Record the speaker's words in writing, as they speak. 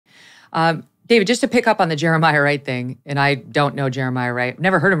David, just to pick up on the Jeremiah Wright thing, and I don't know Jeremiah Wright. I've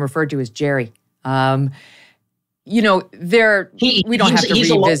never heard him referred to as Jerry. We don't have to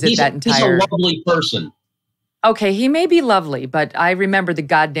revisit that entire... He's a lovely person. Okay, he may be lovely, but I remember the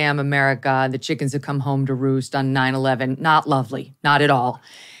goddamn America, the chickens that come home to roost on 9/11. Not lovely, not at all.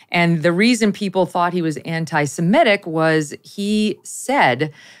 And the reason people thought he was anti-Semitic was he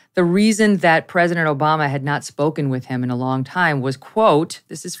said the reason that President Obama had not spoken with him in a long time was, quote,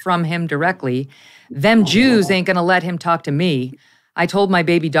 this is from him directly, "Them Jews ain't gonna let him talk to me. I told my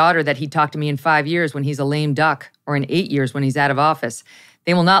baby daughter that he'd talk to me in 5 years when he's a lame duck, or in 8 years when he's out of office.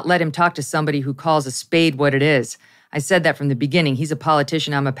 They will not let him talk to somebody who calls a spade what it is. I said that from the beginning. He's a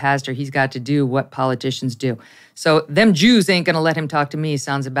politician, I'm a pastor. He's got to do what politicians do. So them Jews ain't going to let him talk to me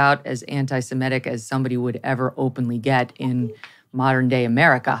sounds about as anti-Semitic as somebody would ever openly get in modern day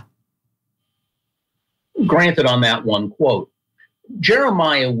America. Granted on that one quote,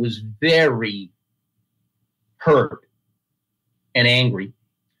 Jeremiah was very hurt and angry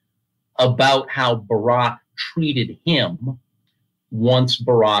about how Barack treated him once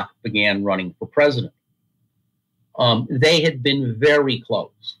Barack began running for president. They had been very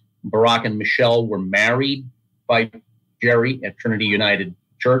close. Barack and Michelle were married by Jerry at Trinity United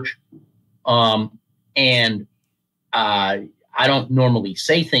Church. And I don't normally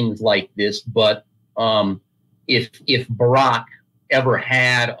say things like this, but if Barack ever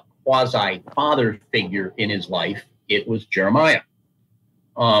had a quasi-father figure in his life, it was Jeremiah.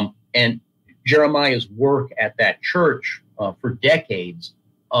 And Jeremiah's work at that church for decades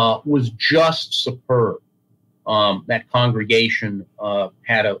was just superb. That congregation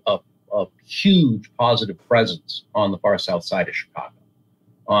had a huge positive presence on the far south side of Chicago.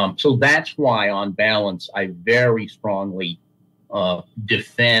 So that's why, on balance, I very strongly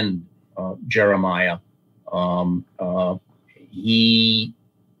defend Jeremiah. He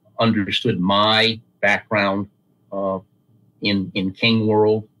understood my background in King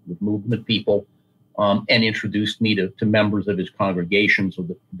world with movement people, and introduced me to members of his congregation so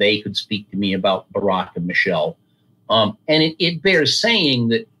that they could speak to me about Barack and Michelle. And it bears saying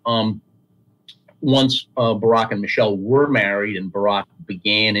that once Barack and Michelle were married and Barack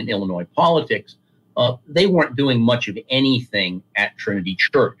began in Illinois politics, they weren't doing much of anything at Trinity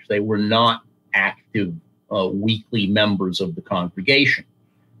Church. They were not active weekly members of the congregation.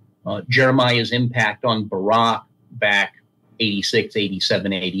 Jeremiah's impact on Barack back 86,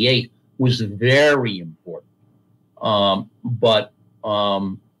 87, 88 was very important. But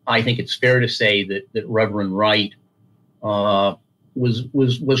I think it's fair to say that Reverend Wright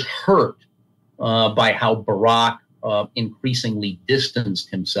was hurt by how Barack increasingly distanced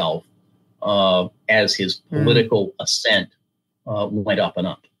himself as his political ascent went up and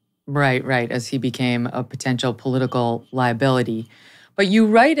up. Right, as he became a potential political liability. But you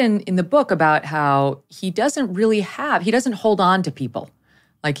write in the book about how he doesn't hold on to people.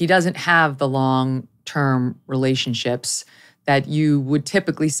 Like he doesn't have the long-term relationships that you would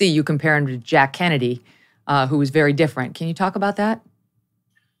typically see. You compare him to Jack Kennedy, who was very different. Can you talk about that?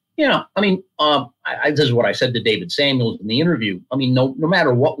 Yeah, I mean, this is what I said to David Samuels in the interview. I mean, no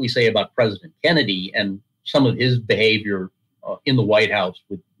matter what we say about President Kennedy and some of his behavior in the White House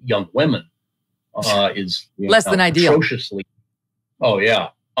with young women is less than ideal. Atrociously. Oh, yeah.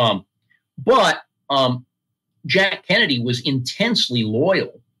 But Jack Kennedy was intensely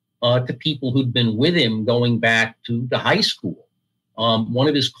loyal to people who'd been with him going back to high school. One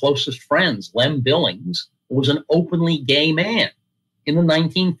of his closest friends, Lem Billings, was an openly gay man in the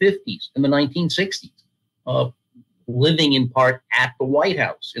 1950s and the 1960s, living in part at the White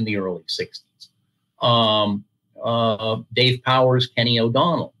House in the early 60s. Dave Powers, Kenny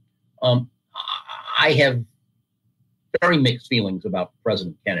O'Donnell. I have very mixed feelings about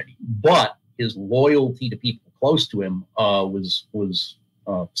President Kennedy, but his loyalty to people close to him was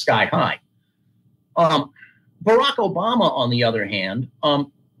sky high. Barack Obama, on the other hand,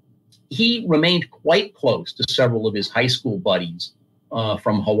 he remained quite close to several of his high school buddies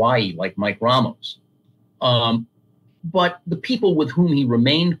from Hawaii, like Mike Ramos. But the people with whom he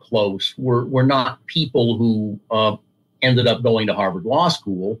remained close were not people who ended up going to Harvard Law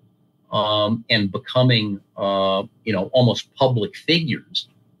School and becoming, almost public figures,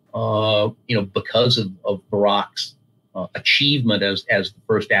 because of Barack's achievement as the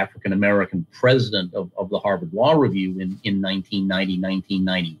first African-American president of the Harvard Law Review in 1990,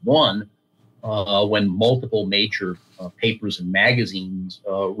 1991, when multiple major papers and magazines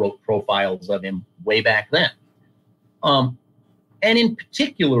wrote profiles of him way back then. And in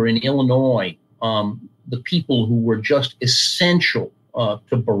particular in Illinois, the people who were just essential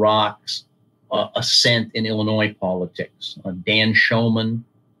to Barack's ascent in Illinois politics, Dan Showman,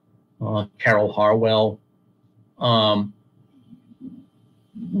 Carol Harwell,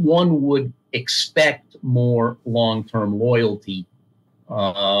 one would expect more long-term loyalty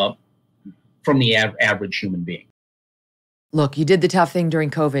from the average human being. Look, you did the tough thing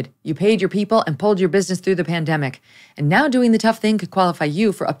during COVID. You paid your people and pulled your business through the pandemic. And now doing the tough thing could qualify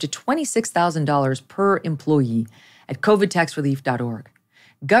you for up to $26,000 per employee at covidtaxrelief.org.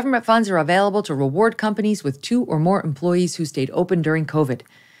 Government funds are available to reward companies with 2 or more employees who stayed open during COVID.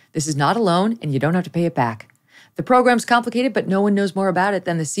 This is not a loan, and you don't have to pay it back. The program's complicated, but no one knows more about it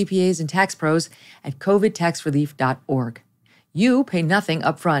than the CPAs and tax pros at covidtaxrelief.org. You pay nothing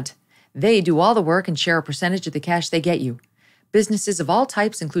up front. They do all the work and share a percentage of the cash they get you. Businesses of all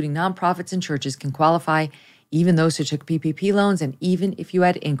types, including nonprofits and churches, can qualify, even those who took PPP loans and even if you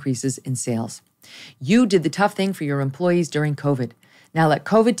had increases in sales. You did the tough thing for your employees during COVID. Now let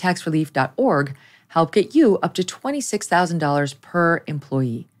covidtaxrelief.org help get you up to $26,000 per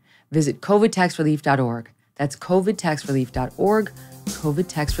employee. Visit covidtaxrelief.org. That's covidtaxrelief.org,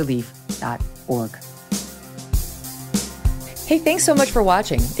 covidtaxrelief.org. Hey, thanks so much for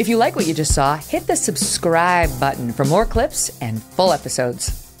watching. If you like what you just saw, hit the subscribe button for more clips and full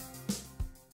episodes.